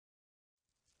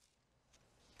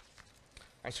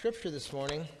Our scripture this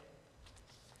morning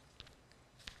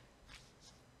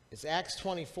is Acts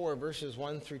 24, verses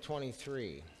 1 through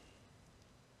 23.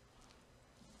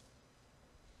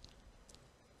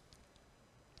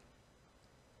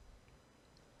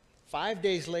 "5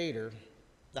 days later,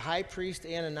 the high priest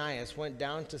Ananias went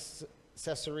down to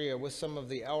Caesarea with some of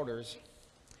the elders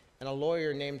and a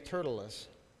lawyer named Tertullus,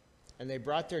 and they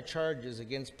brought their charges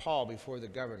against Paul before the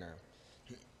governor.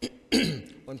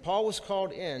 When Paul was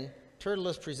called in,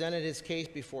 Tertullus presented his case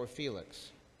before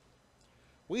Felix.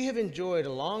 "We have enjoyed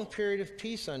a long period of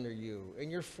peace under you,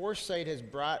 and your foresight has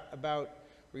brought about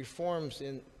reforms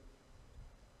in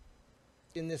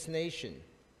this nation.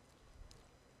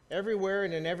 Everywhere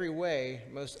and in every way,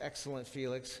 most excellent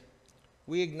Felix,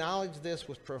 we acknowledge this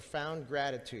with profound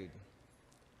gratitude.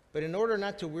 But in order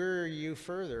not to weary you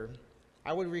further,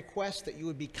 I would request that you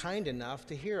would be kind enough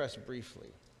to hear us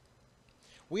briefly.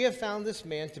 We have found this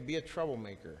man to be a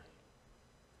troublemaker,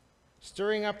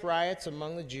 stirring up riots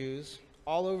among the Jews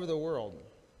all over the world.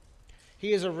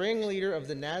 He is a ringleader of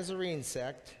the Nazarene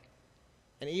sect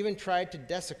and even tried to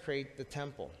desecrate the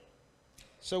temple.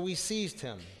 So we seized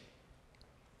him.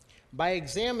 By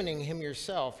examining him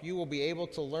yourself, you will be able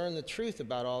to learn the truth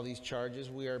about all these charges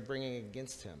we are bringing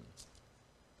against him."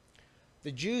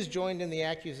 The Jews joined in the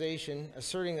accusation,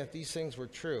 asserting that these things were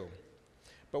true.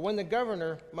 But when the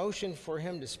governor motioned for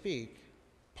him to speak,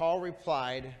 Paul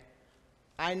replied,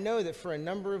 "I know that for a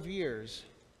number of years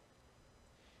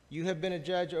you have been a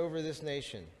judge over this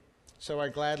nation, so I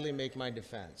gladly make my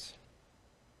defense.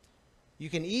 You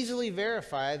can easily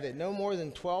verify that no more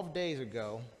than 12 days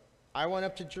ago, I went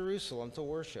up to Jerusalem to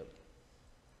worship.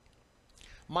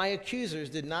 My accusers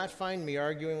did not find me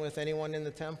arguing with anyone in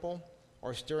the temple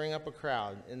or stirring up a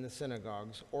crowd in the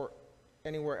synagogues or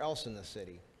anywhere else in the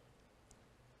city.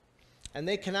 And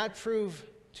they cannot prove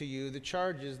to you the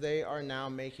charges they are now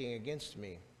making against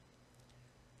me.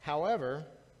 However,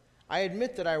 I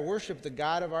admit that I worship the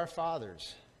God of our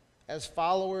fathers as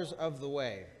followers of the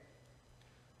way,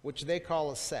 which they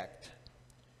call a sect.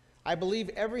 I believe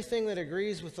everything that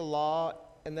agrees with the law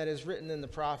and that is written in the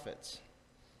prophets.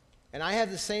 And I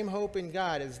have the same hope in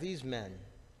God as these men.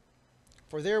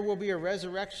 For there will be a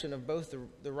resurrection of both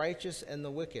the righteous and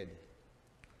the wicked.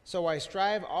 So I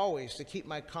strive always to keep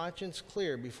my conscience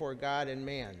clear before God and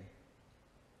man.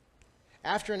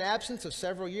 After an absence of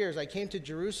several years, I came to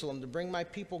Jerusalem to bring my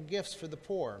people gifts for the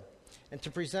poor and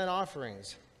to present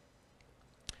offerings.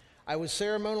 I was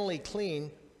ceremonially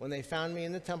clean when they found me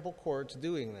in the temple courts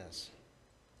doing this.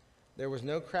 There was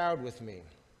no crowd with me,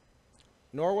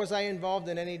 nor was I involved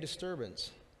in any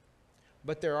disturbance.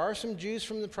 But there are some Jews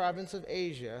from the province of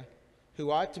Asia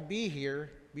who ought to be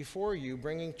here before you,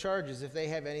 bringing charges if they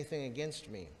have anything against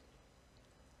me.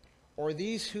 Or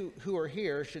these who are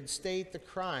here should state the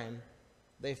crime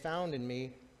they found in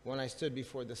me when I stood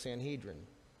before the Sanhedrin.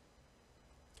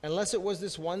 Unless it was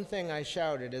this one thing I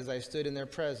shouted as I stood in their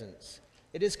presence,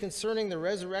 it is concerning the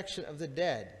resurrection of the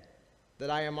dead that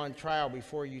I am on trial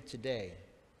before you today."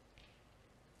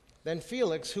 Then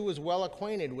Felix, who was well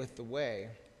acquainted with the way,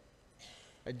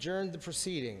 adjourned the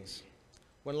proceedings.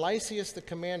 "When Lysias the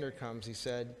commander comes," he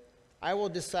said, "I will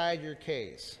decide your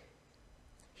case."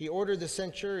 He ordered the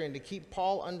centurion to keep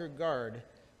Paul under guard,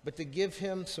 but to give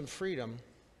him some freedom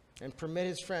and permit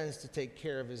his friends to take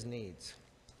care of his needs.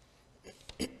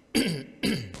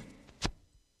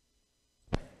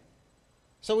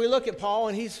 So we look at Paul,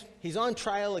 and he's on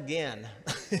trial again.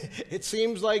 It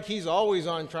seems like he's always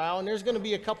on trial, and there's going to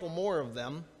be a couple more of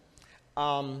them.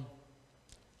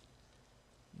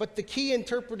 But the key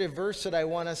interpretive verse that I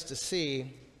want us to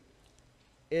see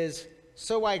is,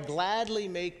 "So I gladly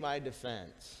make my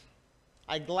defense."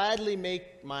 I gladly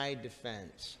make my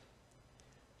defense.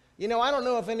 You know, I don't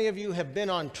know if any of you have been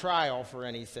on trial for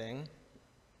anything.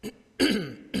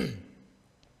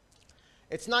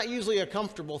 It's not usually a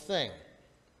comfortable thing.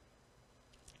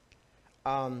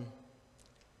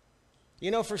 You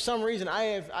know, for some reason,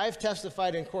 I've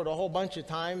testified in court a whole bunch of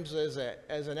times as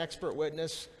an expert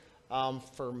witness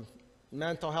for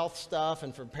mental health stuff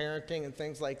and for parenting and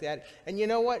things like that. And you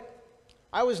know what?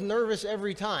 I was nervous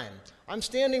every time. I'm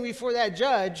standing before that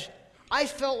judge. I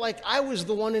felt like I was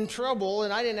the one in trouble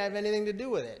and I didn't have anything to do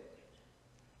with it.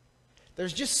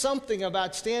 There's just something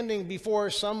about standing before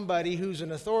somebody who's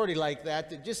an authority like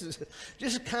that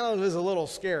just kind of is a little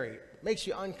scary. It makes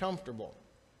you uncomfortable.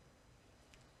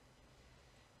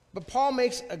 But Paul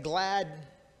makes a glad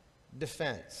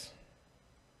defense.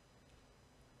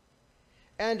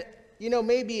 And, you know,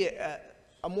 maybe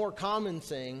a more common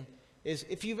thing is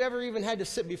if you've ever even had to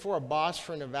sit before a boss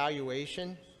for an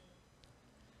evaluation.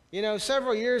 You know,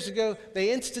 several years ago,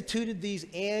 they instituted these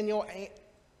annual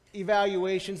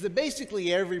evaluations that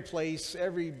basically every place,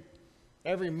 every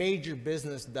major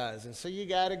business does. And so you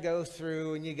got to go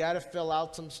through and you got to fill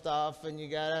out some stuff and you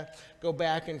got to go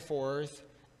back and forth.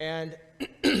 And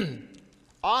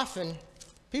often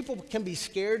people can be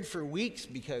scared for weeks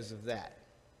because of that.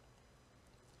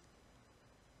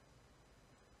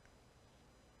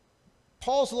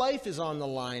 Paul's life is on the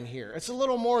line here. It's a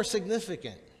little more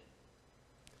significant.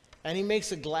 And he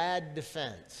makes a glad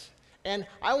defense. And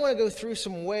I want to go through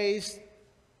some ways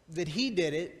that he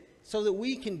did it so that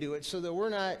we can do it, so that we're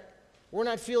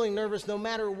not feeling nervous no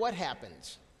matter what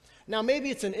happens. Now, maybe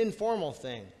it's an informal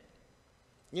thing.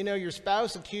 You know, your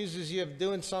spouse accuses you of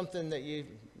doing something that you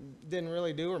didn't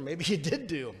really do, or maybe you did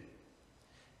do.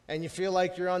 And you feel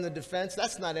like you're on the defense.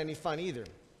 That's not any fun either.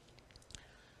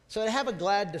 So to have a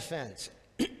glad defense.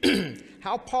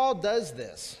 How Paul does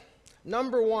this.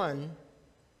 Number one,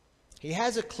 he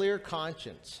has a clear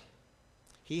conscience.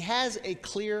 He has a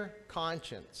clear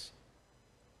conscience.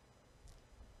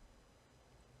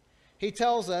 He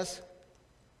tells us,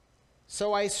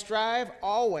 so I strive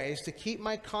always to keep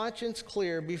my conscience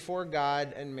clear before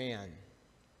God and man.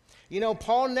 You know,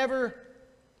 Paul never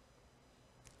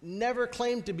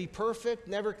claimed to be perfect,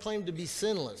 never claimed to be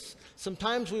sinless.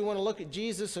 Sometimes we want to look at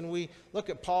Jesus and we look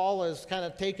at Paul as kind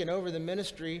of taking over the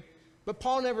ministry, but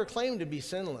Paul never claimed to be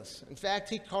sinless. In fact,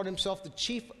 he called himself the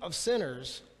chief of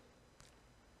sinners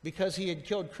because he had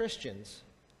killed Christians.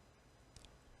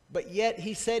 But yet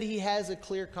he said he has a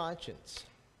clear conscience.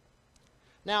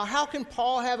 Now, how can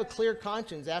Paul have a clear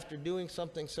conscience after doing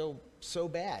something so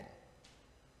bad?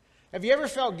 Have you ever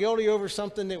felt guilty over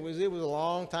something that was a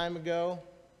long time ago,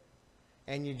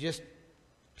 and you just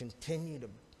continue to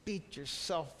beat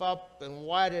yourself up, and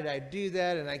why did I do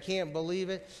that, and I can't believe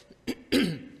it?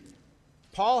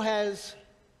 Paul has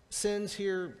sins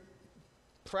here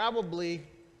probably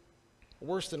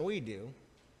worse than we do,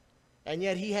 and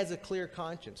yet he has a clear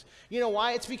conscience. You know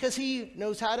why? It's because he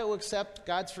knows how to accept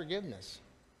God's forgiveness.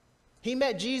 He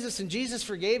met Jesus, and Jesus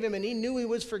forgave him, and he knew he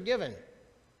was forgiven.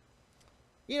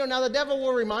 You know, now the devil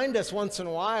will remind us once in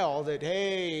a while that,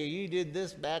 hey, you did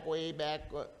this way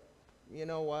back. You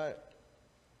know what?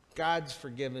 God's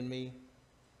forgiven me,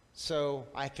 so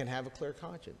I can have a clear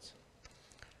conscience.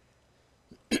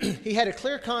 He had a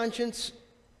clear conscience,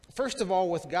 first of all,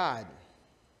 with God.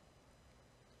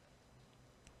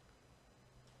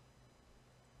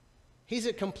 He's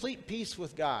at complete peace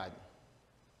with God.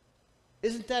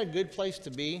 Isn't that a good place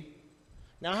to be?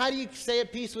 Now, how do you stay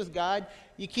at peace with God?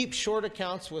 You keep short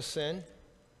accounts with sin.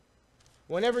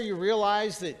 Whenever you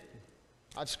realize that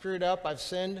I've screwed up, I've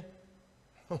sinned,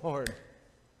 Lord,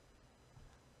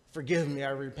 forgive me, I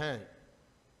repent.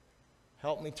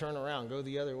 Help me turn around, go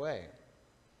the other way.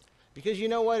 Because you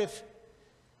know what? If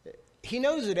he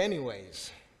knows it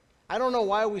anyways. I don't know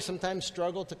why we sometimes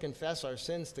struggle to confess our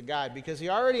sins to God, because he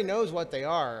already knows what they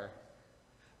are.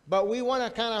 But we want to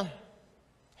kind of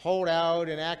hold out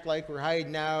and act like we're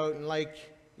hiding out and like,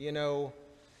 you know,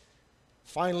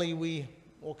 finally we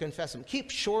will confess them.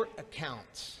 Keep short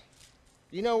accounts.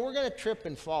 You know, we're going to trip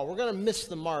and fall. We're going to miss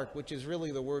the mark, which is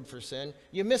really the word for sin.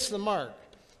 You miss the mark.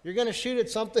 You're going to shoot at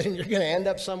something and you're going to end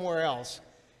up somewhere else.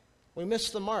 We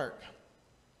miss the mark.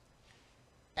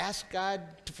 Ask God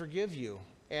to forgive you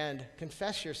and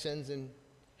confess your sins, and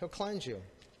he'll cleanse you.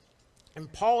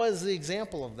 And Paul is the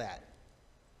example of that.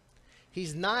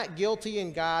 He's not guilty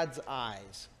in God's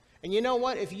eyes. And you know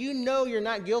what? If you know you're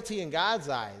not guilty in God's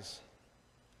eyes,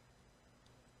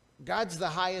 God's the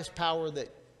highest power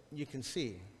that you can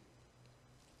see.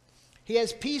 He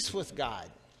has peace with God.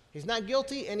 He's not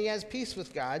guilty, and he has peace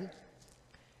with God.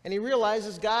 And he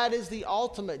realizes God is the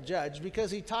ultimate judge because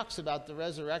he talks about the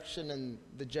resurrection and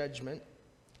the judgment.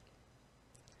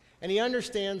 And he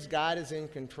understands God is in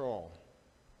control.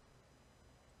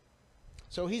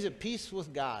 So he's at peace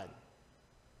with God.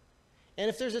 And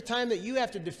if there's a time that you have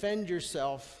to defend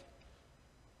yourself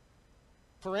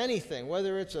for anything,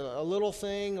 whether it's a little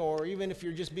thing or even if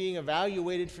you're just being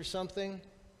evaluated for something,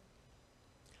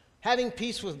 having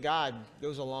peace with God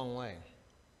goes a long way.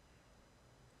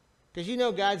 Because you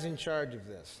know God's in charge of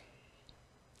this.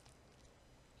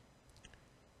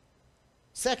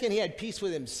 Second, he had peace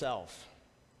with himself.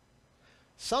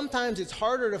 Sometimes it's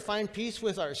harder to find peace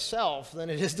with ourselves than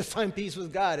it is to find peace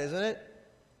with God, isn't it?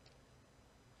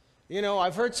 You know,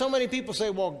 I've heard so many people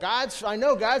say, well, I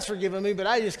know God's forgiven me, but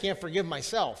I just can't forgive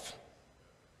myself.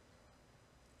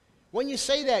 When you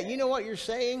say that, you know what you're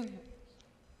saying?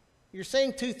 You're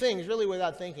saying two things really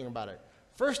without thinking about it.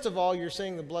 First of all, you're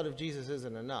saying the blood of Jesus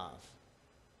isn't enough.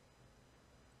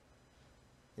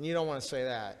 And you don't want to say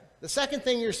that. The second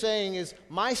thing you're saying is,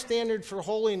 my standard for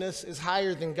holiness is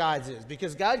higher than God's is,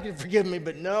 because God can forgive me,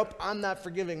 but nope, I'm not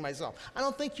forgiving myself. I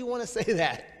don't think you want to say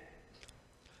that.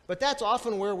 But that's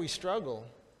often where we struggle,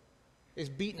 is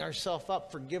beating ourselves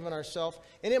up, forgiving ourselves.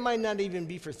 And it might not even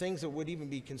be for things that would even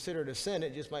be considered a sin.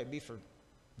 It just might be for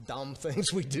dumb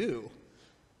things we do.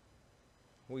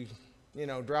 We,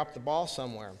 drop the ball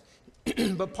somewhere.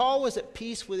 But Paul was at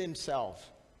peace with himself.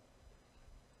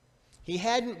 He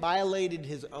hadn't violated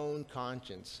his own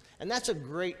conscience. And that's a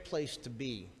great place to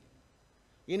be.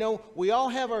 We all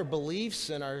have our beliefs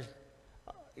and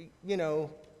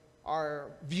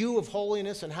our view of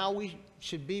holiness and how we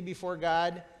should be before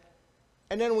God.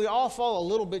 And then we all fall a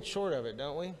little bit short of it,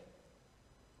 don't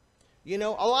we? A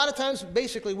lot of times,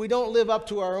 basically, we don't live up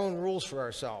to our own rules for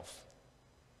ourselves.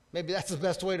 Maybe that's the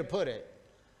best way to put it.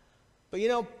 But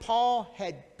Paul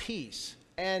had peace,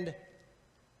 and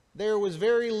there was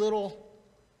very little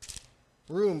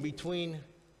room between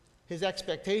his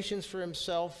expectations for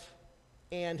himself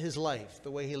and his life,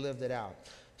 the way he lived it out.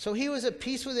 So he was at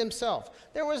peace with himself.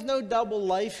 There was no double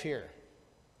life here.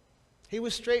 He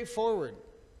was straightforward.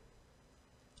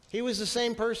 He was the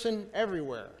same person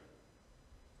everywhere.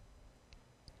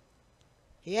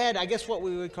 He had, I guess, what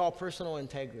we would call personal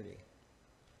integrity.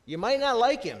 You might not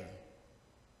like him.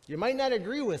 You might not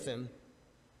agree with him,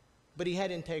 but he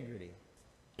had integrity.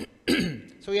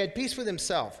 So he had peace with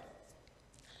himself.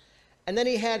 And then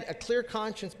he had a clear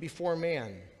conscience before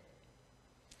man.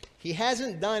 He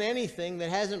hasn't done anything that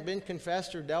hasn't been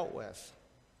confessed or dealt with.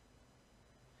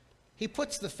 He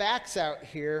puts the facts out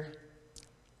here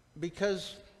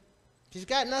because he's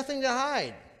got nothing to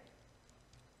hide.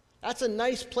 That's a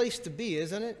nice place to be,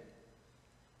 isn't it?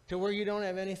 To where you don't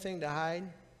have anything to hide.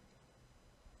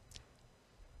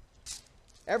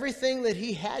 Everything that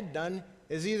he had done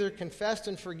is either confessed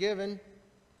and forgiven,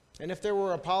 and if there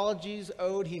were apologies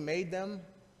owed, he made them,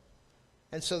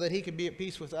 and so that he could be at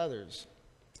peace with others.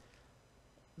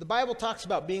 The Bible talks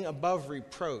about being above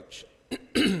reproach,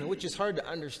 which is hard to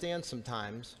understand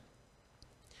sometimes,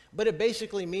 but it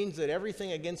basically means that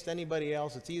everything against anybody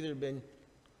else, it's either been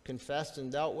confessed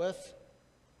and dealt with,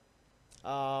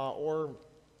 or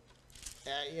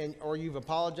you've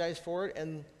apologized for it,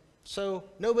 and so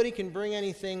nobody can bring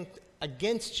anything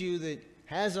against you that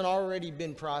hasn't already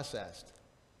been processed.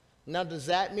 Now, does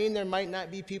that mean there might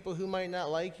not be people who might not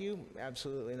like you?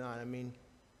 Absolutely not. I mean,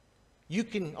 you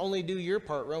can only do your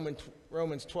part.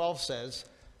 Romans 12 says,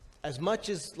 as much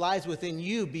as lies within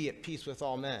you, be at peace with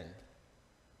all men.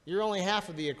 You're only half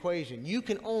of the equation. You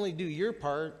can only do your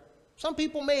part. Some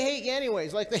people may hate you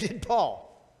anyways, like they did Paul.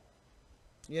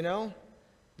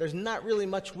 There's not really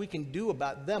much we can do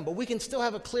about them, but we can still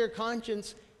have a clear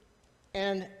conscience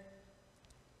and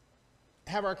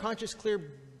have our conscience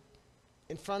clear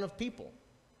in front of people,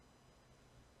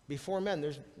 before men.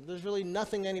 There's really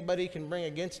nothing anybody can bring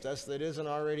against us that isn't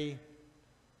already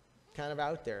kind of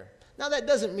out there. Now, that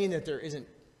doesn't mean that there isn't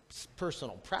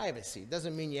personal privacy. It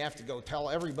doesn't mean you have to go tell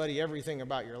everybody everything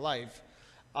about your life.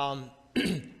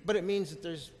 But it means that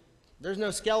there's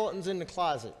no skeletons in the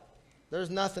closet. There's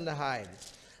nothing to hide,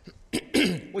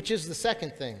 which is the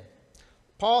second thing.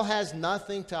 Paul has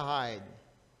nothing to hide.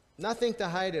 Nothing to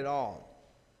hide at all.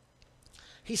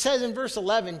 He says in verse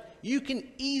 11, you can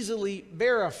easily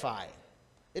verify.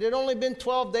 It had only been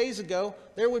 12 days ago.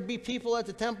 There would be people at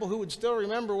the temple who would still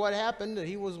remember what happened, that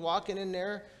he was walking in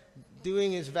there,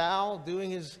 doing his vow,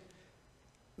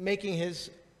 making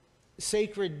his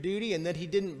sacred duty, and that he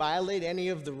didn't violate any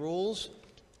of the rules.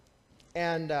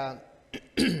 And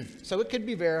so it could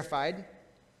be verified.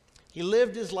 He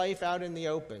lived his life out in the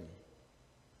open.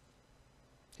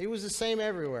 He was the same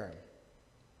everywhere.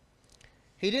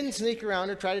 He didn't sneak around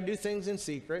or try to do things in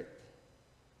secret.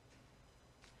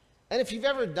 And if you've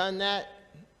ever done that,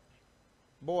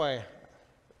 boy,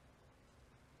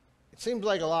 it seems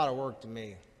like a lot of work to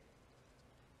me.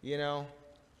 To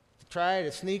try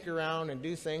to sneak around and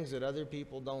do things that other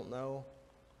people don't know.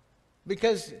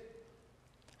 Because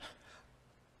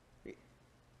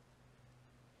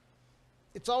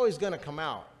it's always going to come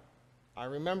out. I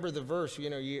remember the verse,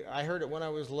 I heard it when I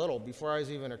was little, before I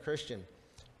was even a Christian.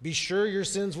 Be sure your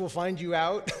sins will find you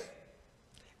out.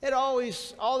 All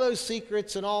those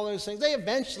secrets and all those things, they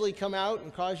eventually come out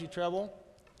and cause you trouble.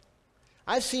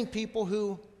 I've seen people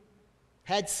who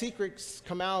had secrets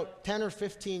come out 10 or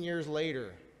 15 years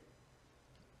later.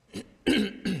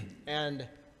 And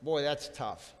boy, that's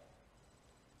tough.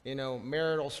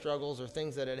 Marital struggles or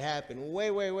things that had happened way,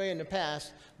 way, way in the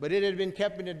past, but it had been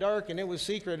kept in the dark and it was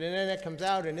secret, and then it comes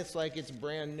out and it's like it's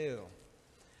brand new.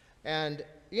 And,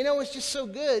 it's just so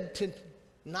good to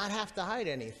not have to hide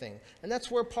anything. And that's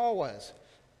where Paul was.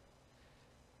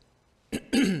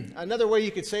 Another way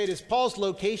you could say it is Paul's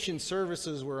location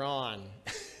services were on.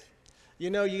 You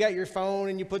know, you got your phone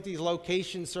and you put these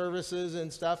location services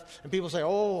and stuff, and people say,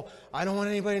 oh, I don't want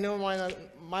anybody to know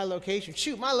my location.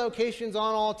 Shoot, my location's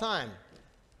on all the time.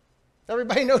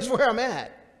 Everybody knows where I'm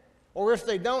at. Or if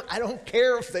they don't, I don't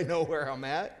care if they know where I'm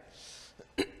at.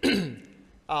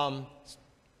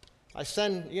 I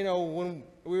send, you know, when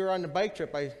we were on the bike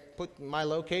trip, I put my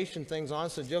location things on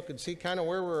so Jill could see kind of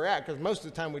where we were at, because most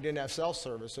of the time we didn't have cell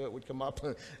service, so it would come up,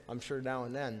 I'm sure, now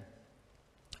and then.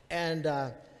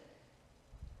 And,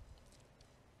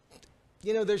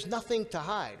 you know, there's nothing to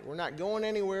hide. We're not going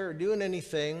anywhere or doing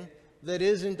anything that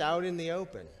isn't out in the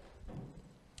open.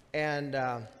 And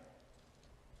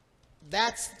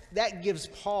that gives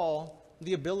Paul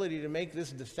the ability to make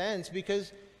this defense,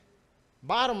 because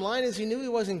bottom line is he knew he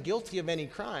wasn't guilty of any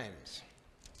crimes.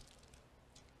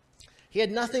 He had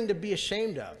nothing to be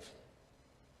ashamed of.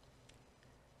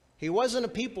 He wasn't a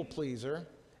people pleaser.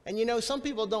 And you know, some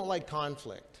people don't like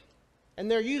conflict. And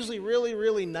they're usually really,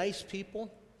 really nice people.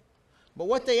 But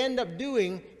what they end up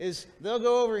doing is they'll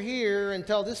go over here and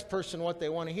tell this person what they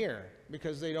want to hear,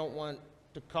 because they don't want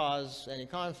to cause any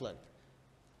conflict.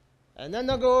 And then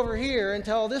they'll go over here and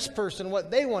tell this person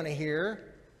what they want to hear,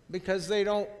 because they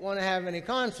don't want to have any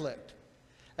conflict.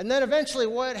 And then eventually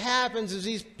what happens is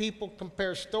these people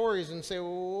compare stories and say,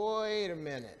 wait a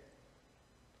minute.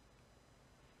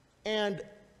 And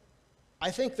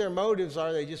I think their motives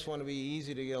are they just want to be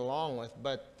easy to get along with,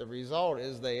 but the result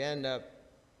is they end up,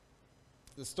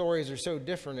 the stories are so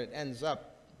different it ends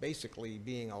up basically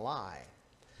being a lie.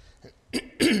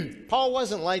 Paul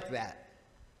wasn't like that.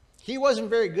 He wasn't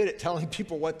very good at telling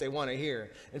people what they want to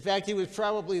hear. In fact, he was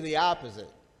probably the opposite.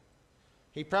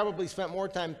 He probably spent more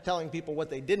time telling people what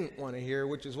they didn't want to hear,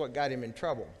 which is what got him in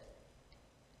trouble.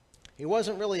 He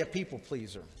wasn't really a people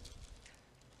pleaser.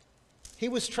 He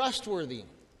was trustworthy.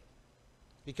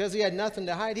 Because he had nothing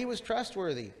to hide, he was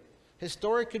trustworthy. His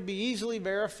story could be easily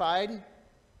verified.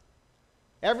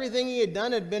 Everything he had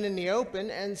done had been in the open,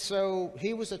 and so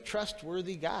he was a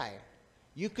trustworthy guy.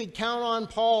 You could count on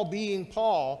Paul being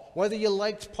Paul. Whether you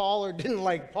liked Paul or didn't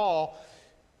like Paul,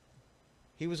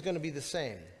 he was going to be the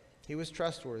same. He was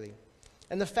trustworthy.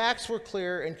 And the facts were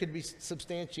clear and could be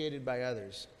substantiated by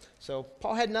others. So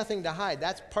Paul had nothing to hide.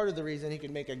 That's part of the reason he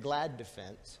could make a glad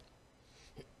defense.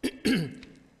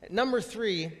 Number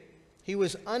 3, he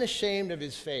was unashamed of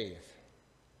his faith.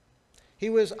 He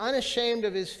was unashamed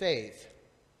of his faith.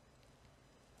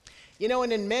 You know,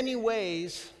 and in many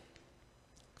ways,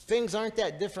 things aren't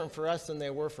that different for us than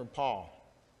they were for Paul.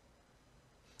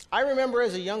 I remember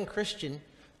as a young Christian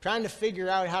trying to figure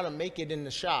out how to make it in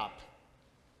the shop,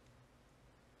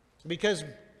 because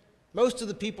most of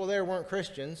the people there weren't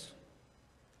Christians.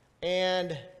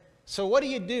 And so what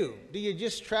do? Do you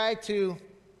just try to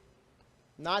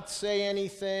not say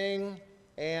anything,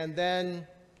 and then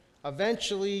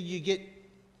eventually you get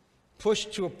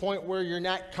pushed to a point where you're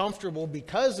not comfortable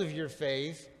because of your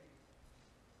faith,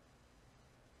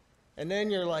 and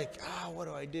then you're like, what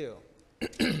do I do?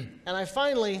 And I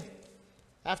finally,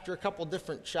 after a couple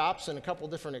different shops and a couple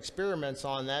different experiments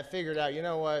on that, figured out, you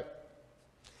know what?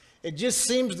 It just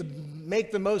seems to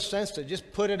make the most sense to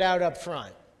just put it out up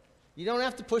front. You don't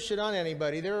have to push it on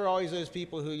anybody. There are always those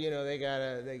people who, you know, they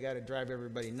gotta drive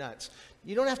everybody nuts.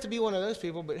 You don't have to be one of those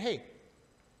people, but hey,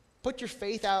 put your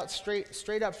faith out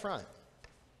straight up front.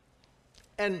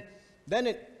 And then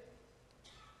it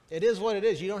is what it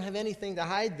is. You don't have anything to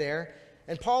hide there.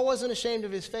 And Paul wasn't ashamed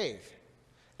of his faith.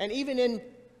 And even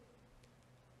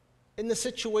in the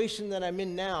situation that I'm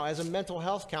in now as a mental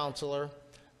health counselor,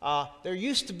 there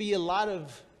used to be a lot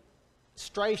of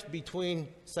strife between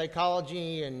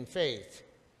psychology and faith.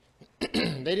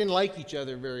 They didn't like each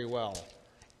other very well.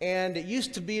 And it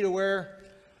used to be to where,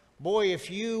 boy,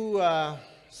 if you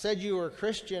said you were a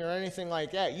Christian or anything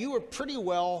like that, you were pretty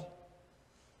well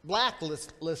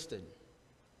blacklisted.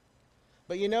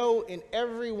 But you know, in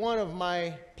every one of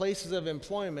my places of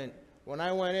employment, when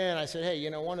I went in, I said, hey, you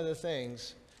know, one of the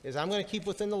things is I'm going to keep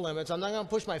within the limits. I'm not going to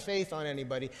push my faith on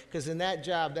anybody, because in that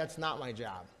job, that's not my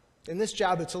job. In this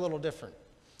job, it's a little different.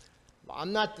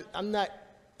 I'm not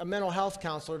a mental health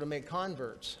counselor to make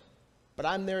converts, but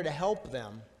I'm there to help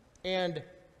them. And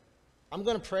I'm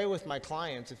going to pray with my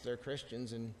clients if they're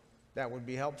Christians, and that would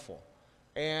be helpful.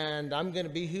 And I'm going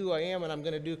to be who I am, and I'm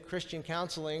going to do Christian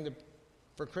counseling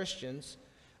for Christians.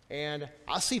 And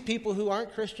I'll see people who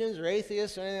aren't Christians or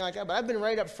atheists or anything like that, but I've been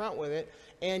right up front with it.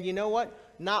 And you know what?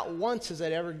 Not once has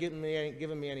that ever given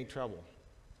me any trouble.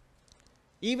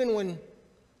 Even when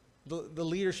the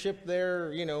leadership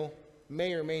there, you know,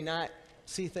 may or may not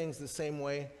see things the same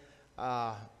way.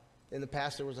 In the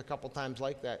past, there was a couple times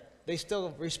like that. they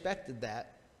still respected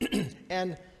that.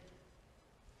 And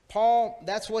Paul,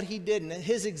 that's what he did. And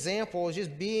his example is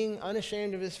just being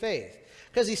unashamed of his faith.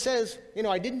 Because he says,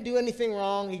 I didn't do anything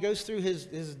wrong. He goes through his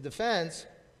defense.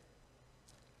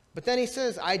 But then he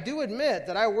says, I do admit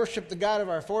that I worship the God of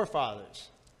our forefathers.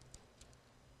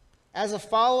 As a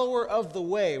follower of the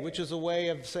way, which is a way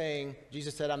of saying,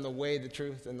 Jesus said, I'm the way, the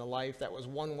truth, and the life. That was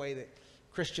one way that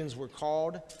Christians were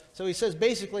called. So he says,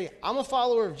 basically, I'm a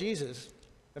follower of Jesus.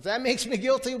 If that makes me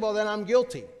guilty, well, then I'm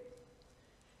guilty.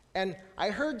 And I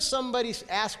heard somebody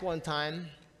ask one time,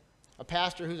 a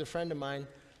pastor who's a friend of mine,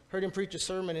 heard him preach a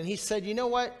sermon, and he said, you know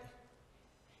what?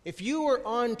 If you were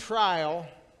on trial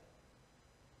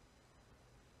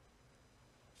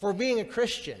for being a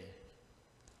Christian,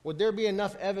 would there be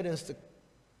enough evidence to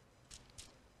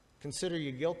consider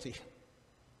you guilty?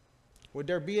 Would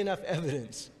there be enough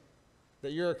evidence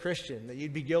that you're a Christian, that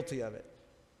you'd be guilty of it?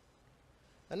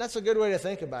 And that's a good way to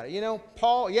think about it.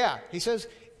 Paul, he says,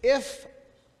 if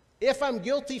I'm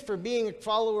guilty for being a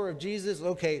follower of Jesus,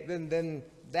 okay, then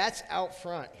that's out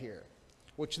front here,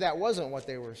 which that wasn't what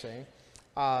they were saying,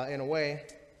 in a way.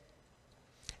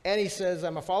 And he says,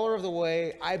 I'm a follower of the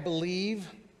way. I believe.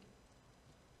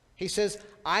 He says,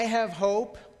 I have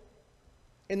hope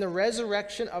in the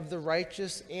resurrection of the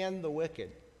righteous and the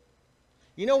wicked.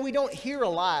 We don't hear a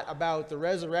lot about the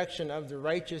resurrection of the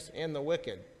righteous and the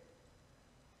wicked.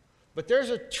 But there's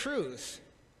a truth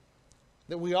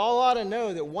that we all ought to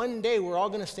know, that one day we're all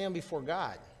going to stand before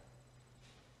God.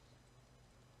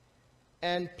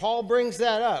 And Paul brings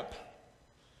that up.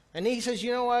 And he says,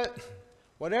 you know what?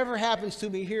 Whatever happens to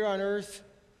me here on earth,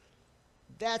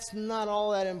 that's not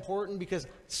all that important, because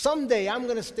someday I'm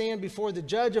going to stand before the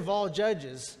judge of all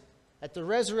judges at the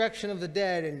resurrection of the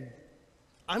dead, and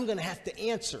I'm going to have to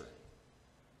answer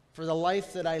for the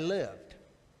life that I lived.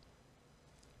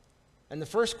 And the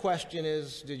first question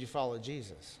is, did you follow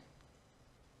Jesus?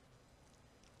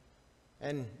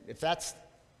 And if that's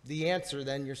the answer,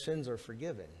 then your sins are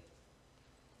forgiven.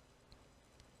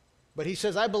 But he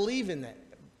says, I believe in that.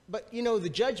 But, the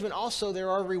judgment also, there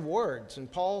are rewards.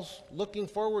 And Paul's looking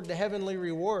forward to heavenly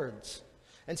rewards.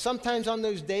 And sometimes on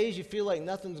those days you feel like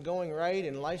nothing's going right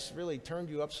and life's really turned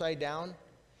you upside down.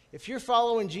 If you're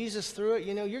following Jesus through it,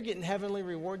 you're getting heavenly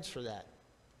rewards for that.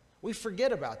 We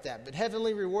forget about that, but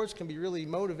heavenly rewards can be really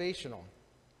motivational.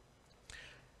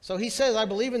 So he says, I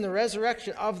believe in the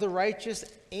resurrection of the righteous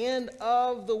and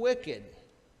of the wicked.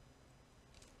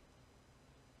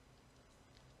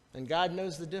 And God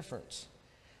knows the difference.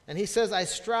 And he says, I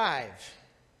strive.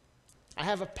 I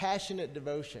have a passionate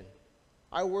devotion.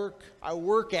 I work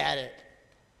at it.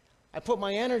 I put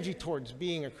my energy towards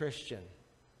being a Christian.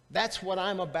 That's what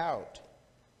I'm about.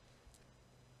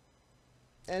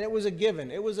 And it was a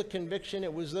given. It was a conviction.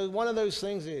 It was one of those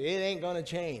things that it ain't going to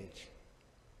change.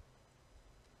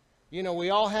 We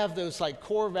all have those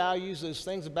core values, those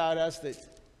things about us that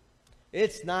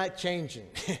it's not changing.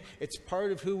 It's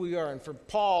part of who we are. And for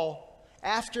Paul,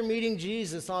 after meeting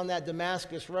Jesus on that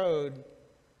Damascus road,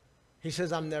 he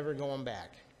says, I'm never going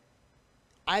back.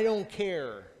 I don't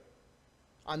care.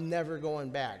 I'm never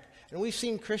going back. And we've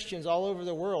seen Christians all over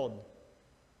the world,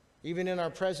 even in our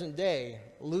present day,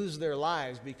 lose their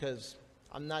lives because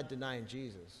I'm not denying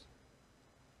Jesus.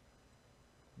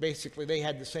 Basically, they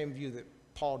had the same view that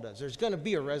Paul does. There's going to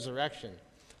be a resurrection.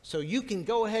 So you can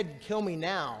go ahead and kill me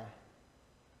now,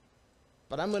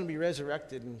 but I'm going to be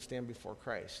resurrected and stand before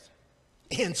Christ.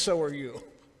 And so are you.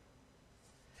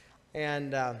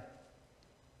 And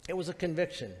it was a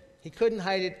conviction. He couldn't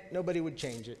hide it. Nobody would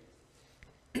change it.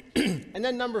 And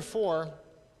then number 4,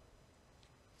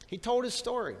 he told his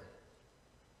story.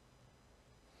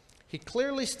 He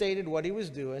clearly stated what he was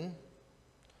doing,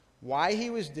 why he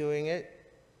was doing it,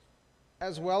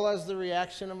 as well as the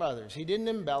reaction of others. He didn't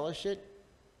embellish it.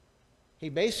 He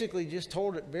basically just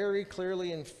told it very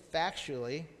clearly and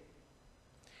factually.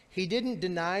 He didn't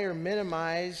deny or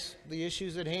minimize the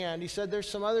issues at hand. He said there's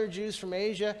some other Jews from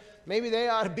Asia. Maybe they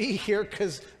ought to be here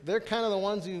because they're kind of the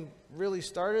ones who really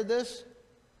started this.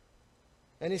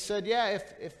 And he said, yeah,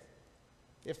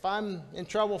 if I'm in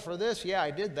trouble for this, yeah,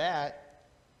 I did that.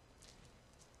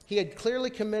 He had clearly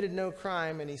committed no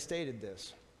crime, and he stated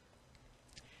this.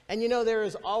 And there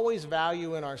is always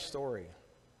value in our story.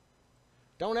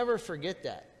 Don't ever forget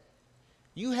that.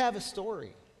 You have a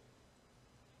story.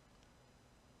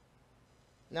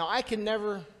 Now, I can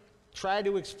never try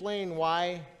to explain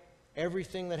why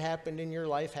everything that happened in your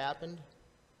life happened.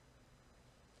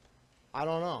 I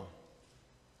don't know.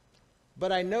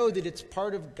 But I know that it's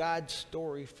part of God's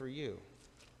story for you.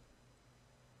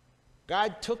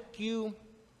 God took you,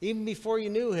 even before you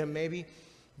knew him, maybe,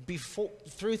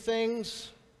 through things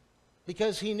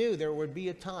because he knew there would be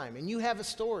a time. And you have a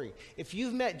story. If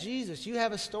you've met Jesus, you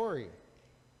have a story.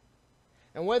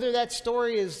 And whether that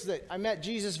story is that I met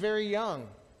Jesus very young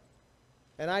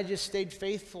and I just stayed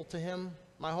faithful to him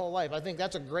my whole life, I think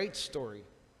that's a great story.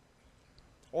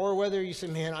 Or whether you say,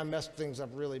 man, I messed things up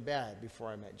really bad before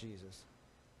I met Jesus.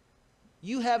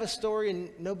 You have a story and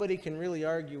nobody can really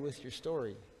argue with your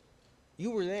story.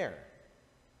 You were there.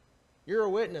 You're a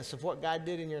witness of what God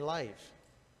did in your life.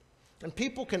 And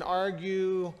people can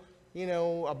argue,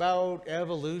 about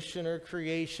evolution or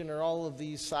creation or all of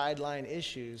these sideline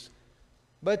issues.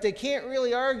 But they can't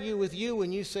really argue with you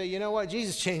when you say, you know what,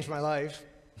 Jesus changed my life.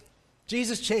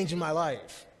 Jesus changed my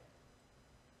life.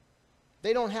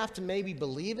 They don't have to maybe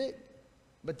believe it,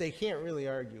 but they can't really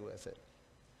argue with it.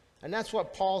 And that's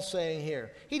what Paul's saying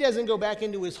here. He doesn't go back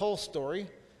into his whole story.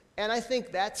 And I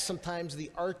think that's sometimes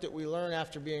the art that we learn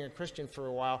after being a Christian for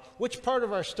a while. Which part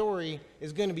of our story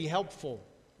is going to be helpful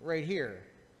right here?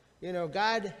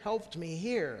 God helped me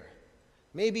here.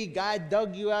 Maybe God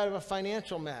dug you out of a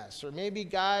financial mess, or maybe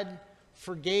God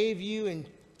forgave you and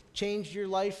changed your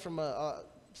life from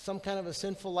some kind of a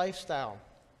sinful lifestyle.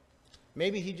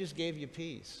 Maybe he just gave you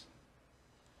peace.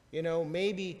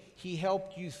 Maybe he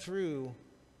helped you through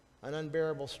an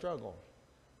unbearable struggle.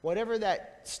 Whatever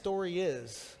that story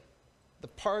is, the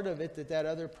part of it that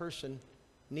other person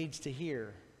needs to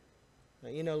hear,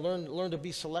 learn to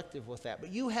be selective with that. But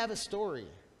you have a story.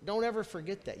 Don't ever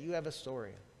forget that. You have a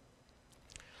story.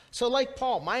 So like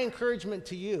Paul, my encouragement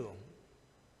to you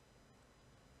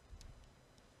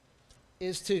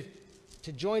is to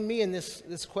join me in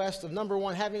this quest of, number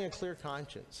one, having a clear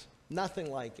conscience.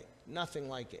 Nothing like it. Nothing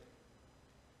like it.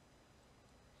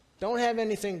 Don't have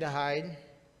anything to hide.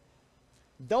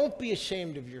 Don't be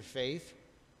ashamed of your faith.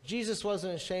 Jesus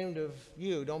wasn't ashamed of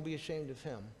you. Don't be ashamed of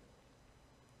him.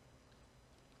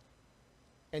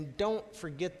 And don't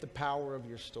forget the power of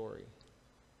your story.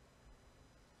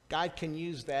 God can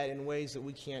use that in ways that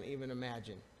we can't even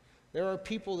imagine. There are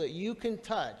people that you can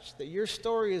touch, that your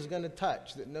story is going to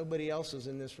touch, that nobody else is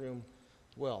in this room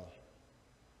will.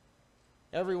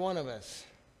 Every one of us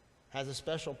has a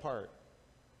special part.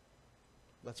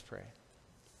 Let's pray.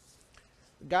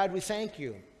 God, we thank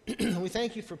you. We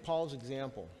thank you for Paul's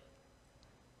example.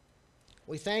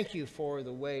 We thank you for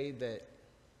the way that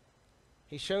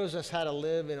he shows us how to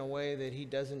live in a way that he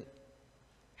doesn't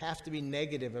have to be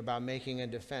negative about making a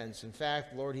defense. In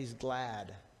fact, Lord, he's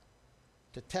glad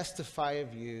to testify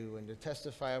of you and to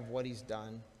testify of what he's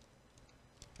done.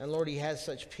 And Lord, he has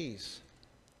such peace.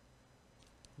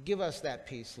 Give us that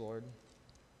peace, Lord.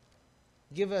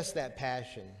 Give us that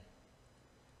passion.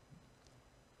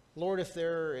 Lord, if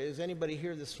there is anybody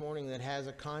here this morning that has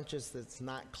a conscience that's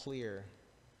not clear,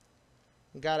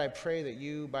 God, I pray that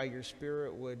you, by your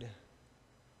Spirit, would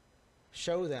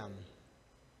show them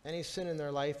any sin in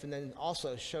their life, and then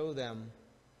also show them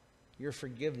your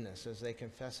forgiveness as they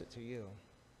confess it to you.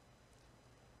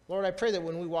 Lord, I pray that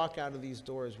when we walk out of these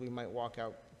doors, we might walk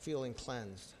out feeling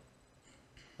cleansed.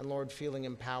 And Lord, feeling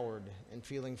empowered and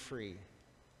feeling free.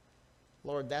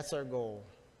 Lord, that's our goal.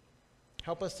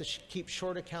 Help us to keep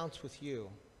short accounts with you.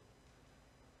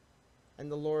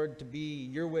 And the Lord, to be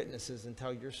your witnesses and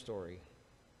tell your story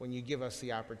when you give us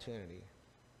the opportunity.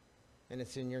 And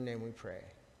it's in your name we pray.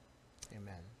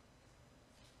 Amen.